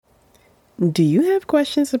Do you have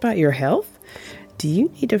questions about your health? Do you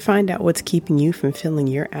need to find out what's keeping you from feeling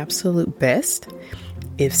your absolute best?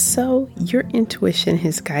 If so, your intuition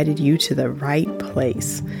has guided you to the right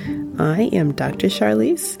place. I am Dr.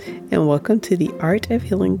 Charlize, and welcome to the Art of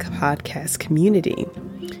Healing podcast community.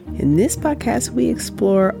 In this podcast, we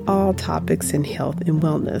explore all topics in health and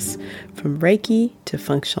wellness, from Reiki to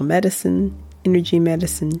functional medicine, energy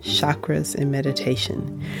medicine, chakras, and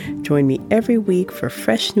meditation. Join me every week for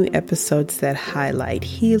fresh new episodes that highlight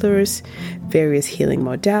healers, various healing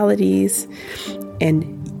modalities,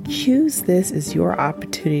 and use this as your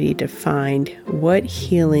opportunity to find what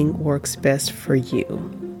healing works best for you.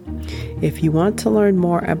 If you want to learn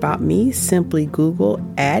more about me, simply Google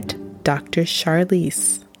at Dr.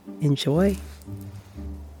 Charlize. Enjoy.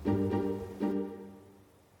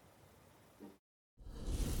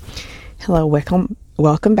 Hello,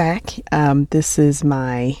 welcome back. This is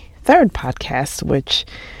my third podcast, which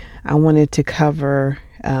I wanted to cover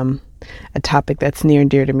a topic that's near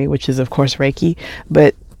and dear to me, which is, of course, Reiki.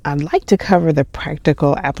 But I'd like to cover the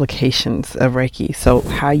practical applications of Reiki, so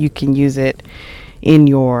how you can use it in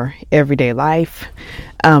your everyday life.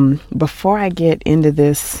 Before I get into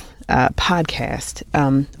this podcast,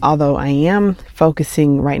 although I am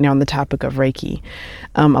focusing right now on the topic of Reiki,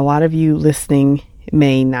 a lot of you listening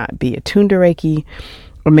may not be attuned to Reiki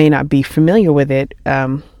or may not be familiar with it.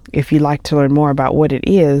 If you'd like to learn more about what it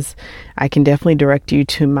is, I can definitely direct you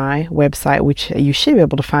to my website, which you should be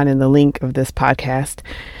able to find in the link of this podcast.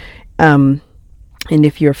 And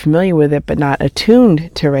if you're familiar with it but not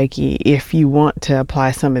attuned to Reiki, if you want to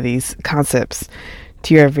apply some of these concepts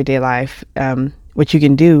to your everyday life, what you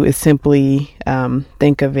can do is simply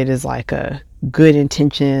think of it as like a good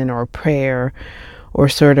intention or a prayer or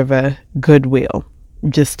sort of a goodwill,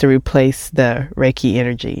 just to replace the Reiki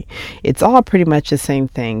energy. It's all pretty much the same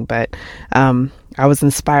thing, but I was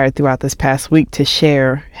inspired throughout this past week to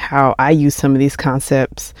share how I use some of these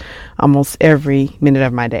concepts almost every minute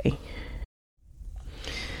of my day.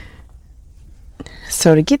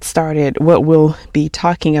 So to get started, what we'll be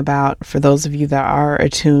talking about for those of you that are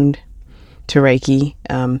attuned to Reiki,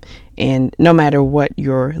 and no matter what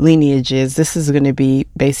your lineage is, this is going to be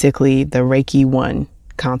basically the Reiki 1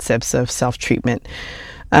 concepts of self-treatment.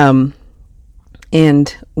 And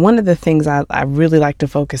one of the things I really like to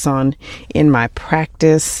focus on in my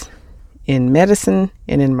practice in medicine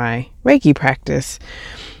and in my Reiki practice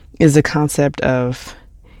is the concept of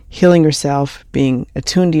healing yourself, being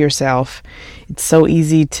attuned to yourself. It's so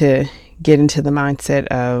easy to get into the mindset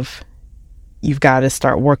of you've got to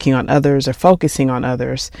start working on others or focusing on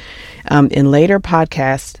others. In later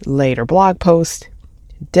podcasts, later blog posts,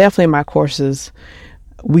 definitely my courses,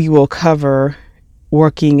 we will cover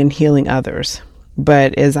working and healing others.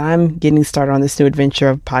 But as I'm getting started on this new adventure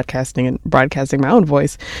of podcasting and broadcasting my own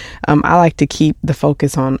voice, I like to keep the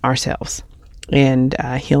focus on ourselves and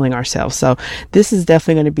healing ourselves. So this is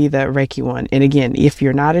definitely going to be the Reiki 1. And again, if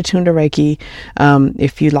you're not attuned to Reiki,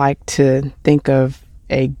 if you like to think of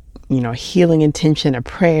a healing intention, a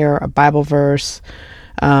prayer, a Bible verse,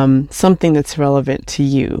 something that's relevant to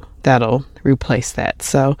you, that'll replace that.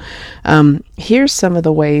 So here's some of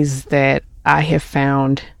the ways that I have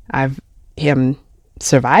found am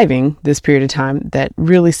surviving this period of time that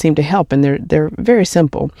really seem to help, and they're very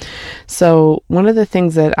simple. So one of the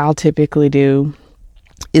things that I'll typically do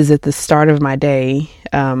is at the start of my day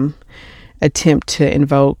attempt to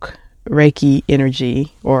invoke Reiki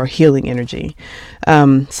energy or healing energy.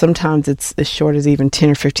 Sometimes it's as short as even 10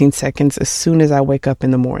 or 15 seconds as soon as I wake up in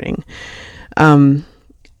the morning.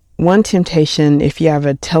 One temptation, if you have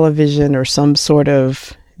a television or some sort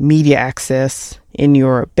of media access in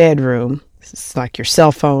your bedroom, it's like your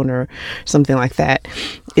cell phone or something like that,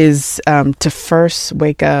 is to first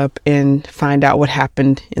wake up and find out what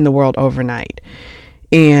happened in the world overnight.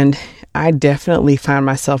 And I definitely find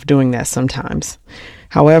myself doing that sometimes.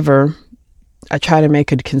 However, I try to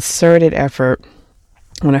make a concerted effort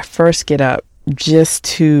when I first get up just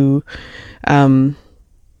to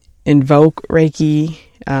invoke Reiki,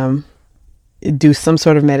 do some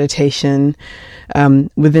sort of meditation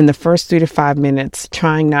within the first 3 to 5 minutes,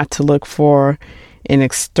 trying not to look for an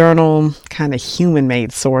external kind of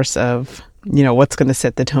human-made source of, what's going to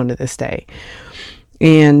set the tone of this day.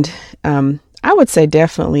 And I would say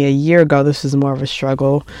definitely a year ago, this was more of a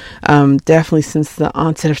struggle. Definitely since the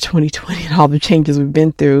onset of 2020 and all the changes we've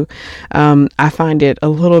been through, I find it a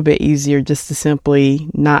little bit easier just to simply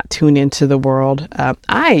not tune into the world.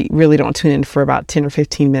 I really don't tune in for about 10 or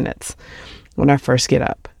 15 minutes when I first get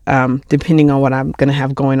up, depending on what I'm going to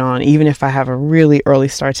have going on, even if I have a really early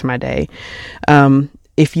start to my day.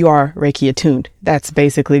 if you are Reiki attuned, that's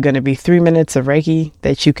basically going to be 3 minutes of Reiki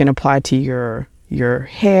that you can apply to your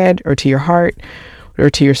head or to your heart or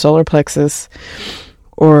to your solar plexus,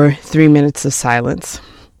 or 3 minutes of silence.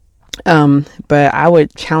 But I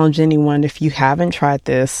would challenge anyone, if you haven't tried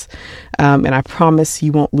this, and I promise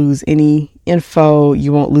you won't lose any info,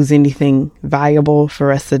 you won't lose anything valuable for the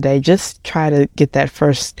rest of the day. Just try to get that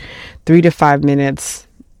first 3 to 5 minutes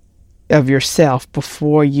of yourself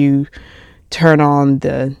before you turn on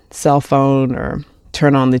the cell phone or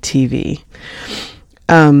turn on the TV.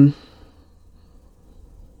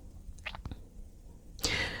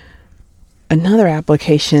 Another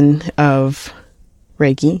application of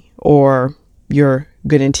Reiki or your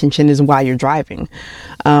good intention is while you're driving.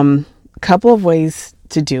 Couple of ways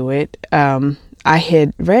to do it. I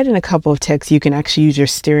had read in a couple of texts you can actually use your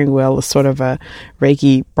steering wheel as sort of a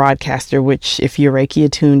Reiki broadcaster, which if you're Reiki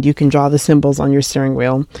attuned, you can draw the symbols on your steering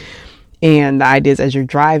wheel. And the idea is as you're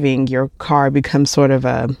driving, your car becomes sort of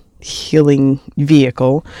a healing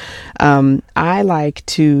vehicle. I like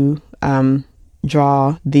to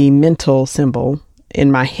draw the mental symbol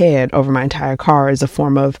in my head over my entire car as a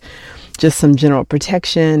form of just some general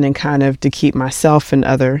protection and kind of to keep myself and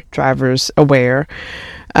other drivers aware.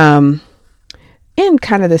 And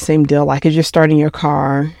kind of the same deal, like as you're starting your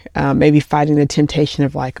car, maybe fighting the temptation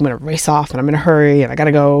of like, I'm going to race off and I'm in a hurry and I got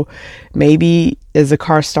to go. Maybe as the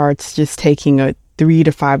car starts, just taking a 3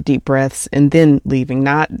 to 5 deep breaths and then leaving.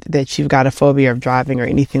 Not that you've got a phobia of driving or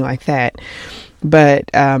anything like that,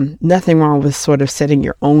 but nothing wrong with sort of setting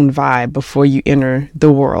your own vibe before you enter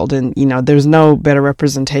the world. And, you know, there's no better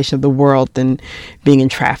representation of the world than being in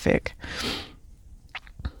traffic.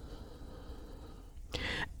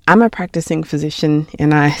 I'm a practicing physician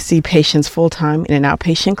and I see patients full time in an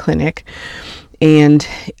outpatient clinic. And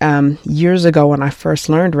years ago when I first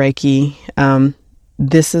learned Reiki,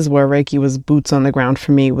 this is where Reiki was boots on the ground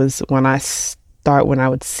for me, was when I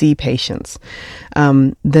would see patients.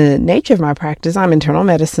 The nature of my practice, I'm internal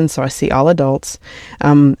medicine, so I see all adults.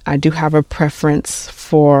 I do have a preference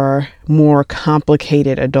for more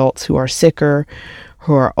complicated adults who are sicker,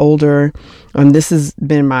 who are older. This has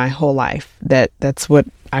been my whole life. That's what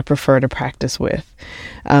I prefer to practice with.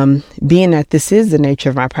 Being that this is the nature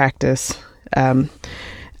of my practice,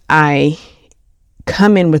 I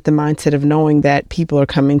come in with the mindset of knowing that people are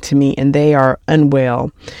coming to me and they are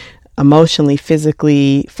unwell, emotionally,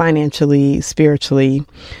 physically, financially, spiritually.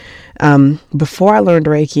 Before I learned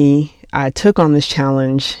Reiki, I took on this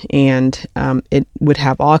challenge and it would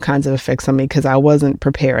have all kinds of effects on me because I wasn't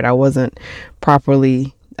prepared. I wasn't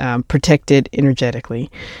properly protected energetically.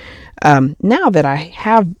 Now that I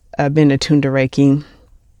have been attuned to Reiki,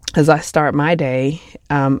 as I start my day,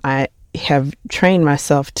 I have trained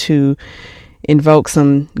myself to invoke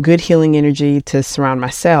some good healing energy to surround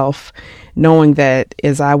myself, knowing that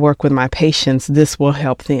as I work with my patients, this will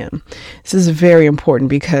help them. This is very important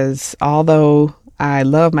because although I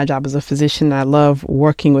love my job as a physician, I love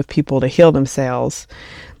working with people to heal themselves,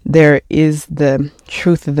 there is the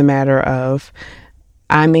truth of the matter of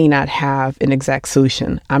I may not have an exact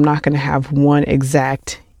solution. I'm not going to have one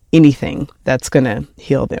exact anything that's going to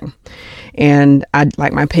heal them. And I'd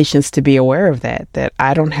like my patients to be aware of that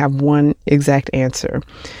I don't have one exact answer.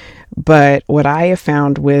 But what I have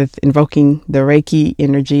found with invoking the Reiki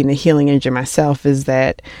energy and the healing energy myself is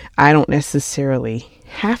that I don't necessarily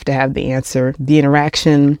have to have the answer. The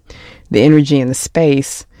interaction, the energy, and the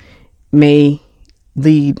space may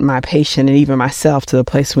lead my patient and even myself to the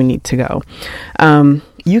place we need to go.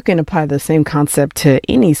 You can apply the same concept to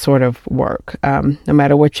any sort of work, no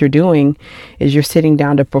matter what you're doing. As you're sitting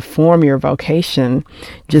down to perform your vocation,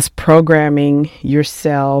 just programming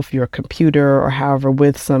yourself, your computer, or however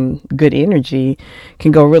with some good energy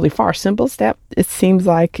can go really far. Simple step. It seems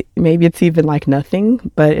like maybe it's even like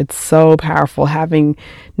nothing, but it's so powerful. Having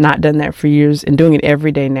not done that for years and doing it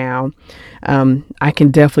every day now, I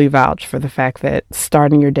can definitely vouch for the fact that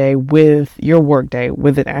starting your day with your work day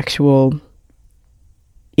with an actual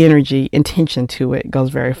energy, intention to it goes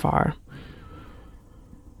very far.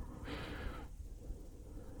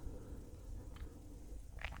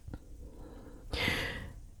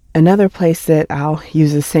 Another place that I'll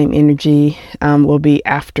use the same energy will be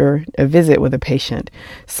after a visit with a patient.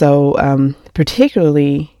 So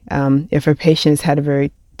particularly if a patient has had a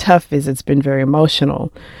very tough visit, it's been very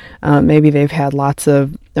emotional. Maybe they've had lots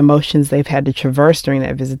of emotions they've had to traverse during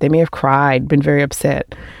that visit. They may have cried, been very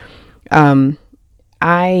upset.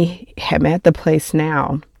 I am at the place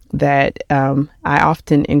now that I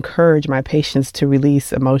often encourage my patients to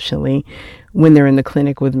release emotionally when they're in the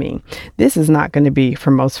clinic with me. This is not going to be for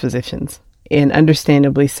most physicians, and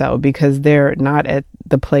understandably so, because they're not at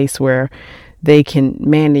the place where they can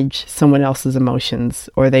manage someone else's emotions,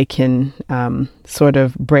 or they can sort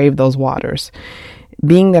of brave those waters.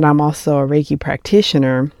 Being that I'm also a Reiki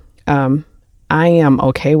practitioner, I am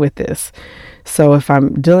okay with this. So if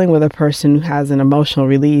I'm dealing with a person who has an emotional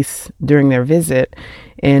release during their visit,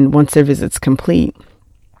 and once their visit's complete,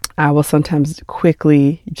 I will sometimes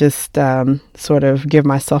quickly just sort of give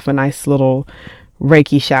myself a nice little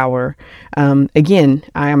Reiki shower. Again,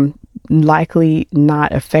 I am likely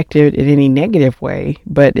not affected in any negative way,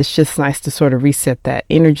 but it's just nice to sort of reset that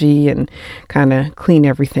energy and kind of clean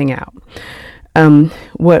everything out.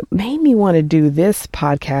 What made me want to do this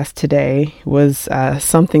podcast today was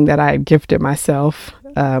something that I gifted myself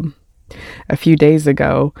a few days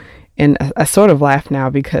ago. And I sort of laugh now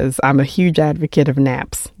because I'm a huge advocate of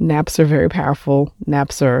naps. Naps are very powerful.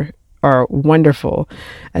 Naps are wonderful.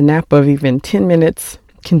 A nap of even 10 minutes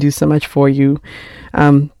can do so much for you.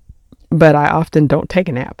 But I often don't take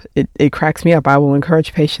a nap. It cracks me up. I will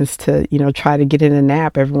encourage patients to, try to get in a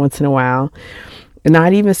nap every once in a while.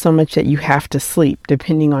 Not even so much that you have to sleep,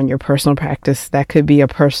 depending on your personal practice. That could be a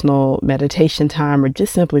personal meditation time or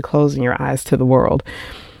just simply closing your eyes to the world.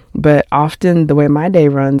 But often the way my day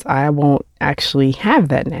runs, I won't actually have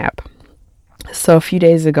that nap. So a few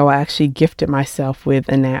days ago, I actually gifted myself with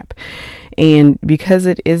a nap. And because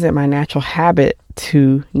it isn't my natural habit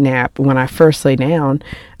to nap when I first lay down,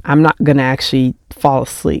 I'm not going to actually fall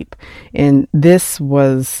asleep. And this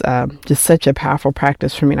was just such a powerful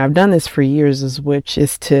practice for me. And I've done this for years, which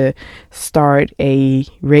is to start a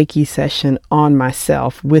Reiki session on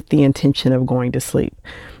myself with the intention of going to sleep,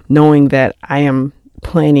 knowing that I am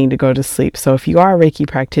planning to go to sleep. So if you are a Reiki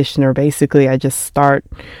practitioner, basically I just start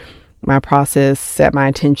my process, set my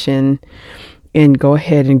intention, and go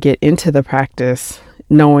ahead and get into the practice,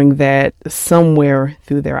 knowing that somewhere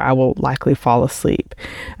through there I will likely fall asleep.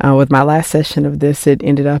 With my last session of this, it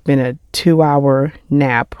ended up in a 2-hour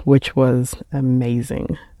nap, which was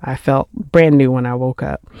amazing. I felt brand new when I woke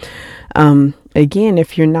up. Again,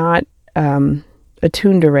 if you're not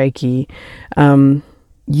attuned to Reiki,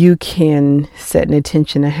 you can set an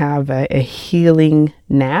intention to have a healing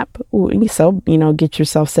nap. So, get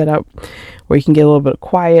yourself set up where you can get a little bit of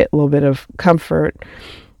quiet, a little bit of comfort.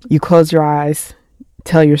 You close your eyes,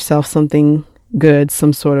 tell yourself something good,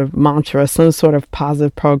 some sort of mantra, some sort of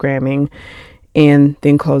positive programming, and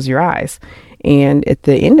then close your eyes. And at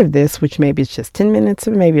the end of this, which maybe it's just 10 minutes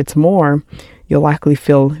or maybe it's more, you'll likely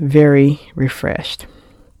feel very refreshed.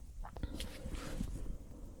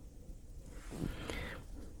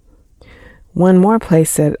 One more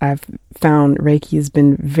place that I've found Reiki has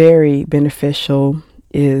been very beneficial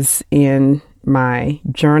is in my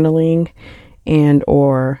journaling and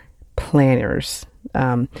or planners.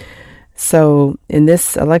 So in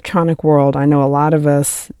this electronic world, I know a lot of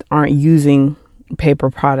us aren't using paper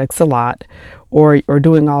products a lot or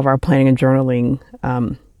doing all of our planning and journaling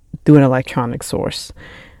through an electronic source,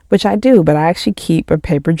 which I do, but I actually keep a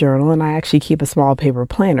paper journal and I actually keep a small paper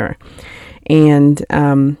planner. And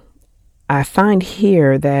I find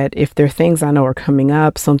here that if there are things I know are coming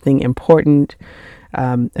up, something important,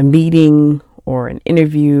 a meeting or an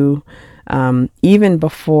interview, even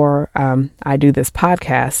before I do this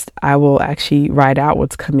podcast, I will actually write out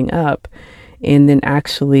what's coming up and then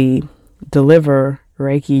actually deliver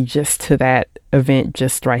Reiki just to that event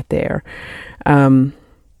just right there,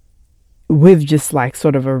 with just like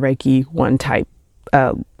sort of a Reiki 1 type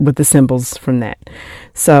with the symbols from that.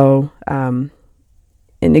 So,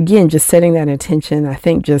 and again, just setting that intention, I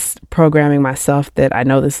think just programming myself that I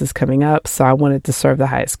know this is coming up, so I want it to serve the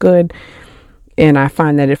highest good. And I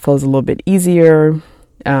find that it flows a little bit easier.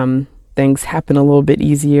 Things happen a little bit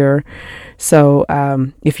easier. So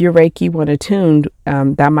if you're Reiki 1 attuned,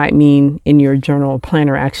 that might mean in your journal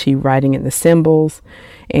planner actually writing in the symbols.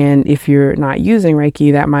 And if you're not using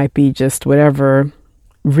Reiki, that might be just whatever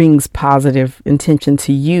rings positive intention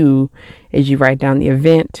to you as you write down the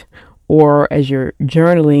event, or as you're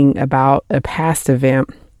journaling about a past event,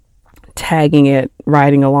 tagging it,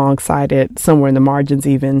 writing alongside it, somewhere in the margins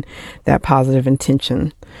even, that positive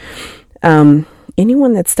intention.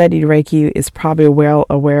 Anyone that studied Reiki is probably well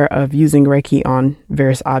aware of using Reiki on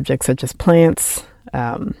various objects such as plants,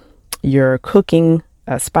 your cooking,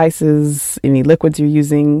 spices, any liquids you're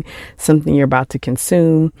using, something you're about to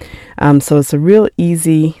consume. So it's a real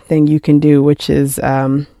easy thing you can do, which is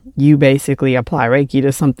you basically apply Reiki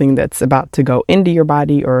to something that's about to go into your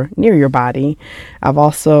body or near your body. I've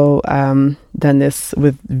also done this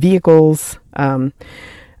with vehicles.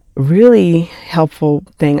 Really helpful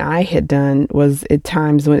thing I had done was at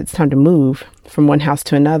times when it's time to move from one house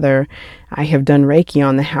to another, I have done Reiki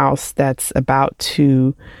on the house that's about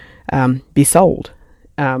to be sold.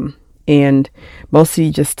 and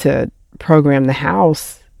mostly just to program the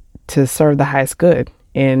house to serve the highest good,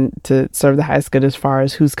 and to serve the highest good as far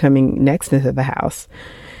as who's coming next into the house.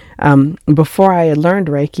 Before I had learned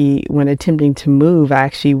Reiki, when attempting to move, I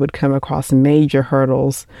actually would come across major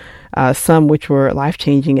hurdles, some which were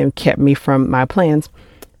life-changing and kept me from my plans.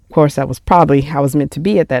 Of course, that was probably how I was meant to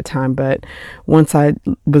be at that time. But once I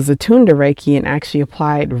was attuned to Reiki and actually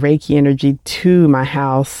applied Reiki energy to my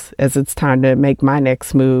house as it's time to make my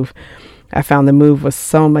next move, I found the move was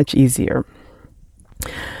so much easier.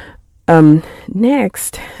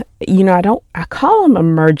 Next, I call them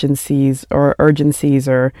emergencies or urgencies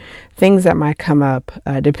or things that might come up,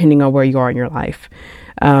 depending on where you are in your life.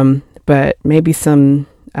 But maybe some,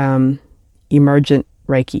 emergent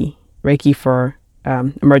Reiki for,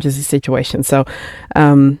 emergency situations. So,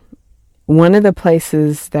 one of the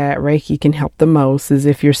places that Reiki can help the most is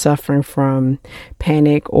if you're suffering from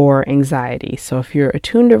panic or anxiety. So if you're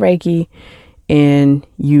attuned to Reiki and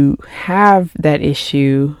you have that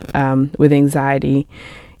issue with anxiety,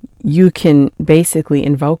 you can basically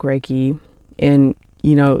invoke Reiki and,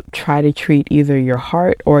 try to treat either your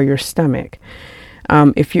heart or your stomach.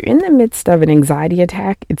 If you're in the midst of an anxiety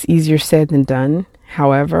attack, it's easier said than done.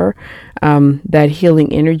 However, that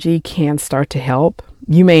healing energy can start to help.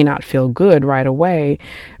 You may not feel good right away,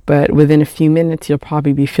 but within a few minutes, you'll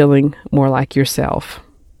probably be feeling more like yourself.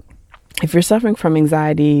 If you're suffering from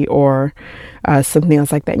anxiety or something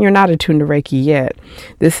else like that, and you're not attuned to Reiki yet,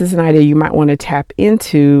 this is an idea you might want to tap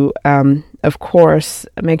into. Of course,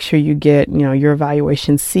 make sure you get, your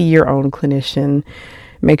evaluation, see your own clinician,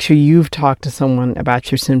 make sure you've talked to someone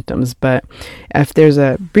about your symptoms. But if there's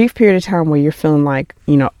a brief period of time where you're feeling like,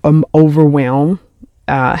 overwhelmed,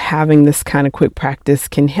 having this kind of quick practice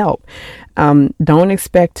can help. Don't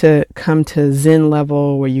expect to come to Zen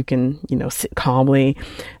level where you can, sit calmly.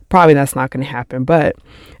 Probably that's not going to happen, but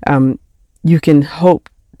you can hope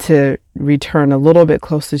to return a little bit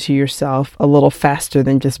closer to yourself a little faster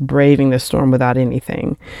than just braving the storm without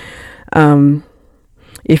anything.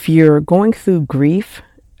 If you're going through grief,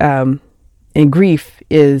 and grief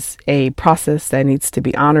is a process that needs to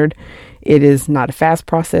be honored. It is not a fast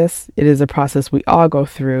process. It is a process we all go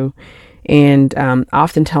through. And I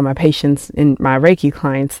often tell my patients and my Reiki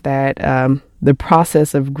clients that the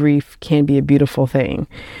process of grief can be a beautiful thing.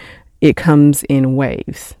 It comes in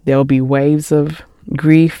waves. There'll be waves of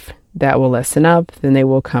grief that will lessen up, then they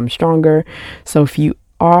will come stronger. So if you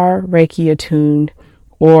are Reiki attuned,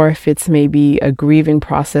 or if it's maybe a grieving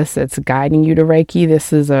process that's guiding you to Reiki,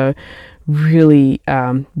 this is a really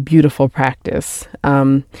beautiful practice.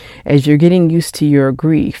 As you're getting used to your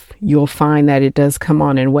grief, you'll find that it does come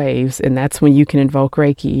on in waves, and that's when you can invoke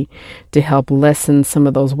Reiki to help lessen some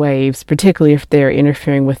of those waves, particularly if they're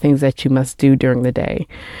interfering with things that you must do during the day.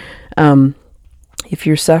 If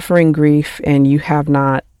you're suffering grief and you have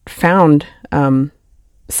not found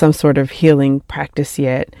some sort of healing practice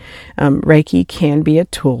yet, Reiki can be a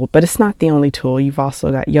tool, but it's not the only tool. You've also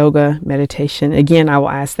got yoga, meditation. Again, I will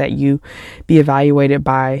ask that you be evaluated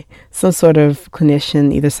by some sort of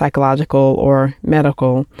clinician, either psychological or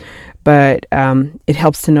medical, but it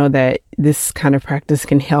helps to know that this kind of practice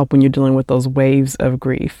can help when you're dealing with those waves of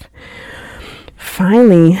grief.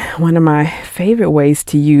 Finally, one of my favorite ways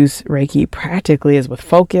to use Reiki practically is with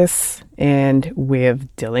focus and with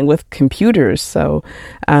dealing with computers. So,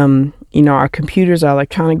 our computers, our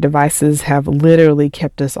electronic devices have literally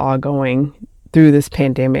kept us all going through this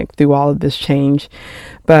pandemic, through all of this change.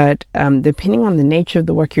 But depending on the nature of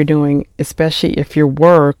the work you're doing, especially if your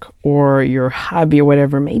work or your hobby or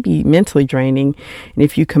whatever may be mentally draining, and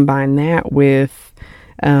if you combine that with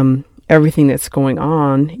everything that's going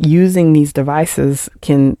on, using these devices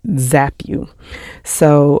can zap you.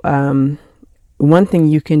 So one thing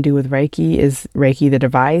you can do with Reiki is Reiki the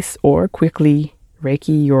device, or quickly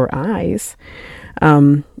Reiki your eyes.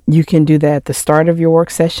 You can do that at the start of your work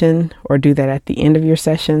session or do that at the end of your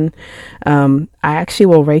session. I actually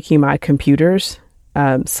will Reiki my computers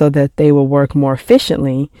so that they will work more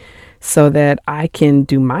efficiently, so that I can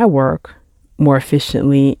do my work more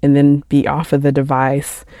efficiently and then be off of the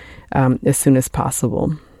device as soon as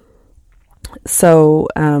possible. So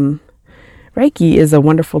Reiki is a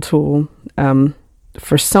wonderful tool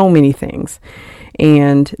for so many things,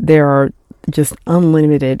 and there are just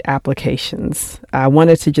unlimited applications. I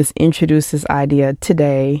wanted to just introduce this idea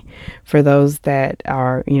today for those that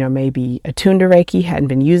are, maybe attuned to Reiki, hadn't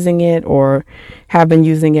been using it, or have been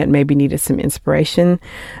using it, maybe needed some inspiration.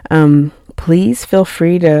 Please feel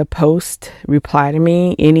free to reply to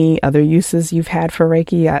me, any other uses you've had for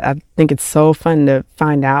Reiki. I think it's so fun to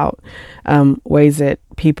find out ways that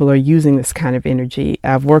people are using this kind of energy.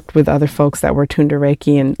 I've worked with other folks that were tuned to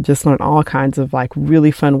Reiki and just learned all kinds of like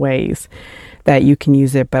really fun ways that you can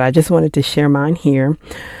use it. But I just wanted to share mine here.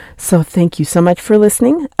 So thank you so much for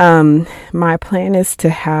listening. My plan is to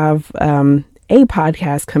have a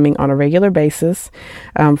podcast coming on a regular basis.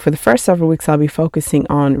 For the first several weeks, I'll be focusing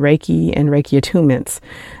on Reiki and Reiki attunements.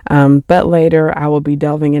 But later, I will be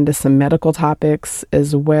delving into some medical topics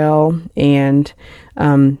as well. And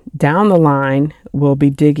down the line, we'll be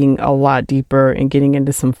digging a lot deeper and getting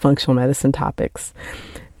into some functional medicine topics.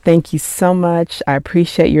 Thank you so much. I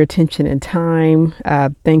appreciate your attention and time.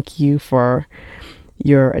 Thank you for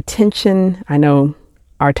your attention. I know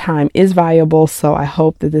our time is valuable, so I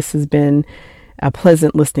hope that this has been a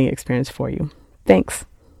pleasant listening experience for you. Thanks.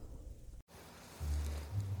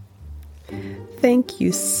 Thank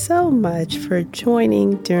you so much for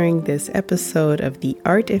joining during this episode of the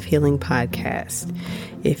Art of Healing podcast.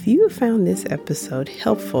 If you found this episode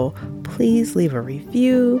helpful, please leave a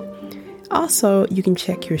review. Also, you can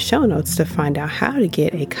check your show notes to find out how to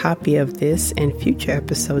get a copy of this and future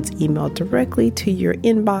episodes emailed directly to your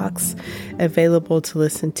inbox, available to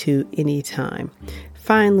listen to anytime.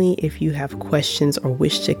 Finally, if you have questions or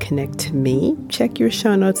wish to connect to me, check your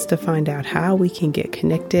show notes to find out how we can get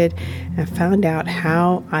connected and find out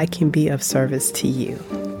how I can be of service to you.